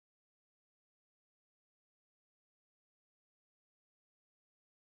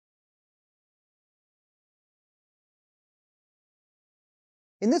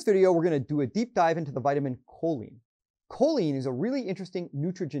In this video, we're going to do a deep dive into the vitamin choline. Choline is a really interesting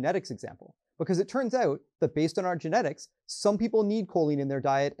nutrigenetics example because it turns out that based on our genetics, some people need choline in their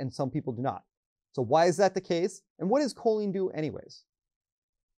diet and some people do not. So why is that the case? And what does choline do anyways?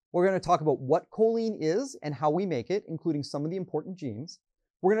 We're going to talk about what choline is and how we make it, including some of the important genes.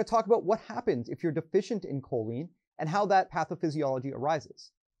 We're going to talk about what happens if you're deficient in choline and how that pathophysiology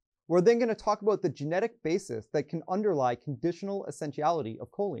arises. We're then going to talk about the genetic basis that can underlie conditional essentiality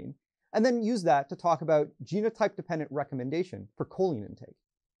of choline, and then use that to talk about genotype-dependent recommendation for choline intake.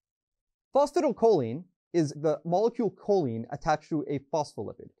 Phosphatidylcholine is the molecule choline attached to a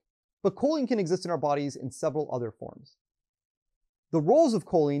phospholipid, but choline can exist in our bodies in several other forms. The roles of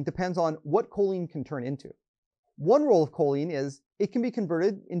choline depends on what choline can turn into. One role of choline is it can be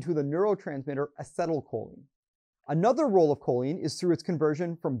converted into the neurotransmitter acetylcholine. Another role of choline is through its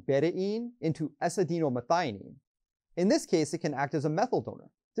conversion from betaine into S-adenomethionine. In this case, it can act as a methyl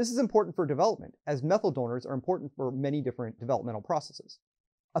donor. This is important for development, as methyl donors are important for many different developmental processes.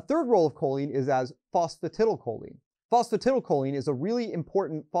 A third role of choline is as phosphatidylcholine. Phosphatidylcholine is a really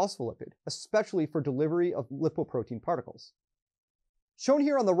important phospholipid, especially for delivery of lipoprotein particles. Shown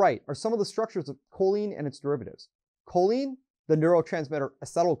here on the right are some of the structures of choline and its derivatives. Choline, the neurotransmitter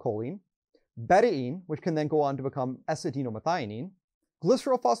acetylcholine, betaine, which can then go on to become S-adenomethionine,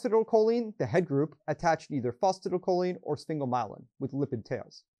 glycerylphosphatidylcholine, the head group, attached to either phosphatidylcholine or sphingomyelin with lipid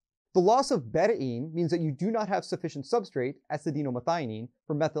tails. The loss of betaine means that you do not have sufficient substrate, S-adenomethionine,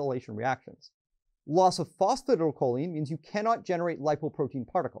 for methylation reactions. Loss of phosphatidylcholine means you cannot generate lipoprotein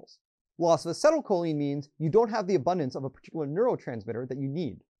particles. Loss of acetylcholine means you don't have the abundance of a particular neurotransmitter that you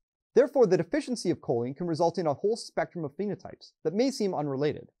need. Therefore, the deficiency of choline can result in a whole spectrum of phenotypes that may seem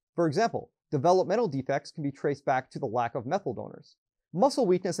unrelated. For example, developmental defects can be traced back to the lack of methyl donors. Muscle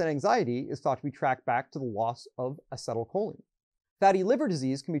weakness and anxiety is thought to be tracked back to the loss of acetylcholine. Fatty liver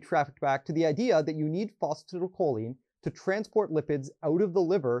disease can be tracked back to the idea that you need phosphatidylcholine to transport lipids out of the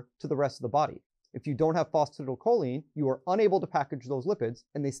liver to the rest of the body. If you don't have phosphatidylcholine, you are unable to package those lipids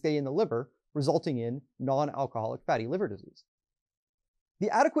and they stay in the liver, resulting in non-alcoholic fatty liver disease. The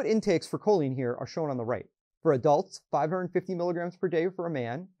adequate intakes for choline here are shown on the right. For adults, 550 milligrams per day for a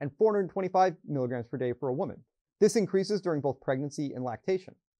man and 425 milligrams per day for a woman. This increases during both pregnancy and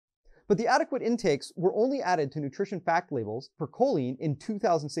lactation. But the adequate intakes were only added to nutrition fact labels for choline in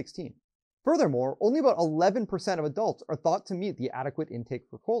 2016. Furthermore, only about 11% of adults are thought to meet the adequate intake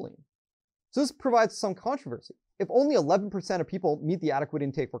for choline. So this provides some controversy. If only 11% of people meet the adequate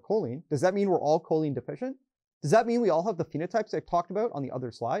intake for choline, does that mean we're all choline deficient? Does that mean we all have the phenotypes I talked about on the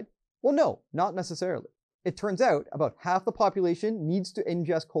other slide? Well, no, not necessarily. It turns out about half the population needs to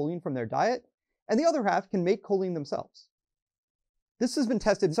ingest choline from their diet, and the other half can make choline themselves. This has been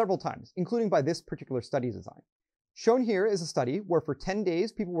tested several times, including by this particular study design. Shown here is a study where for 10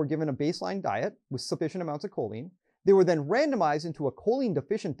 days people were given a baseline diet with sufficient amounts of choline. They were then randomized into a choline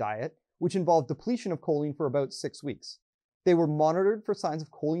deficient diet, which involved depletion of choline for about 6 weeks. They were monitored for signs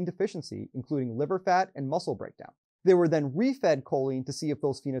of choline deficiency, including liver fat and muscle breakdown. They were then refed choline to see if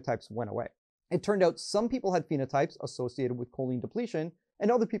those phenotypes went away. It turned out some people had phenotypes associated with choline depletion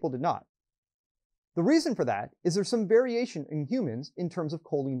and other people did not. The reason for that is there's some variation in humans in terms of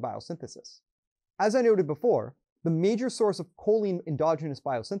choline biosynthesis. As I noted before, the major source of choline endogenous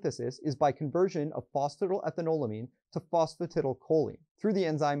biosynthesis is by conversion of phosphatidylethanolamin to phosphatidylcholine through the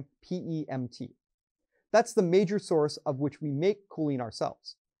enzyme PEMT. That's the major source of which we make choline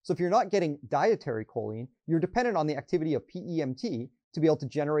ourselves. So if you're not getting dietary choline, you're dependent on the activity of PEMT to be able to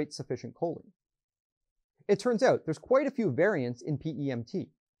generate sufficient choline. It turns out there's quite a few variants in PEMT.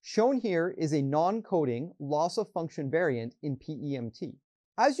 Shown here is a non-coding loss of function variant in PEMT.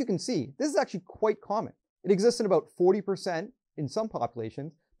 As you can see, this is actually quite common. It exists in about 40% in some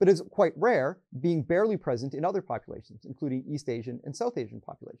populations, but is quite rare, being barely present in other populations, including East Asian and South Asian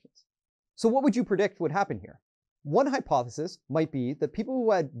populations. So what would you predict would happen here? One hypothesis might be that people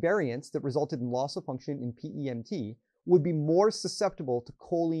who had variants that resulted in loss of function in PEMT would be more susceptible to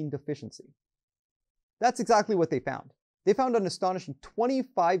choline deficiency. That's exactly what they found. They found an astonishing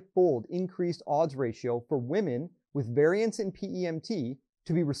 25-fold increased odds ratio for women with variants in PEMT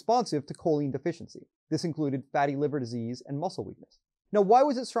to be responsive to choline deficiency. This included fatty liver disease and muscle weakness. Now, why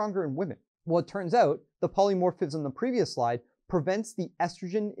was it stronger in women? Well, it turns out the polymorphism on the previous slide prevents the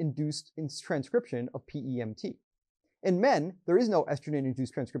estrogen-induced transcription of PEMT. In men, there is no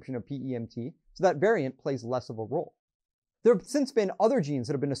estrogen-induced transcription of PEMT, so that variant plays less of a role. There have since been other genes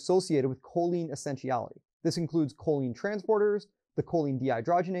that have been associated with choline essentiality. This includes choline transporters, the choline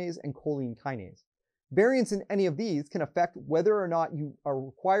dehydrogenase, and choline kinase. Variants in any of these can affect whether or not you are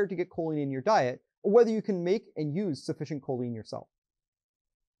required to get choline in your diet, or whether you can make and use sufficient choline yourself.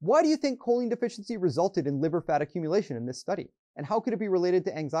 Why do you think choline deficiency resulted in liver fat accumulation in this study? And how could it be related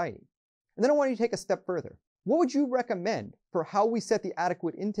to anxiety? And then I want you to take a step further. What would you recommend for how we set the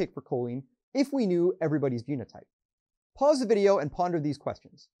adequate intake for choline if we knew everybody's genotype? Pause the video and ponder these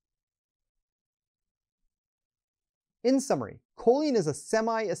questions. In summary, choline is a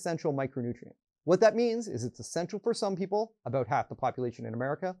semi-essential micronutrient. What that means is it's essential for some people, about half the population in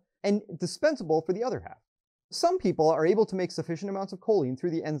America, and dispensable for the other half. Some people are able to make sufficient amounts of choline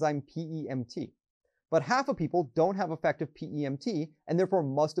through the enzyme PEMT, but half of people don't have effective PEMT and therefore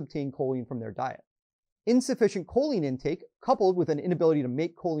must obtain choline from their diet. Insufficient choline intake, coupled with an inability to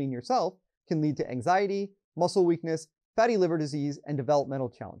make choline yourself, can lead to anxiety, muscle weakness, fatty liver disease, and developmental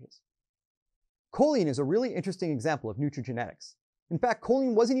challenges. Choline is a really interesting example of nutrigenetics. In fact,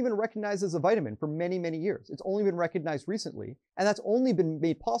 choline wasn't even recognized as a vitamin for many, many years. It's only been recognized recently, and that's only been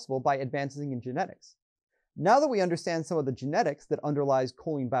made possible by advances in genetics. Now that we understand some of the genetics that underlies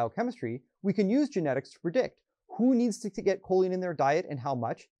choline biochemistry, we can use genetics to predict who needs to get choline in their diet and how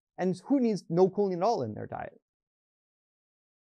much, and who needs no choline at all in their diet.